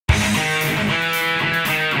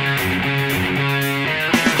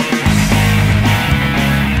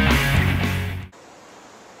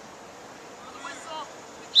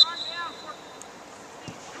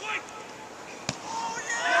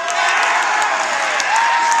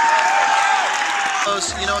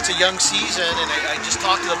it's a young season, and I just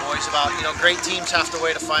talked to the boys about, great teams have to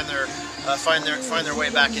wait to find their way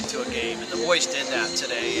back into a game, and the boys did that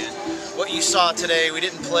today. And what you saw today, we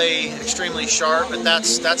didn't play extremely sharp, but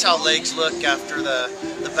that's how legs look after the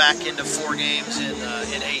back end of 4 games in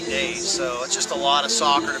 8 days. So it's just a lot of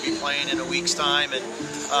soccer to be playing in a week's time, and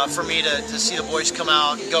for me to see the boys come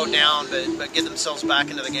out and go down, but get themselves back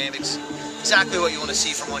into the game, it's exactly what you want to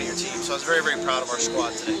see from one of your teams. So I was very, very proud of our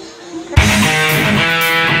squad today.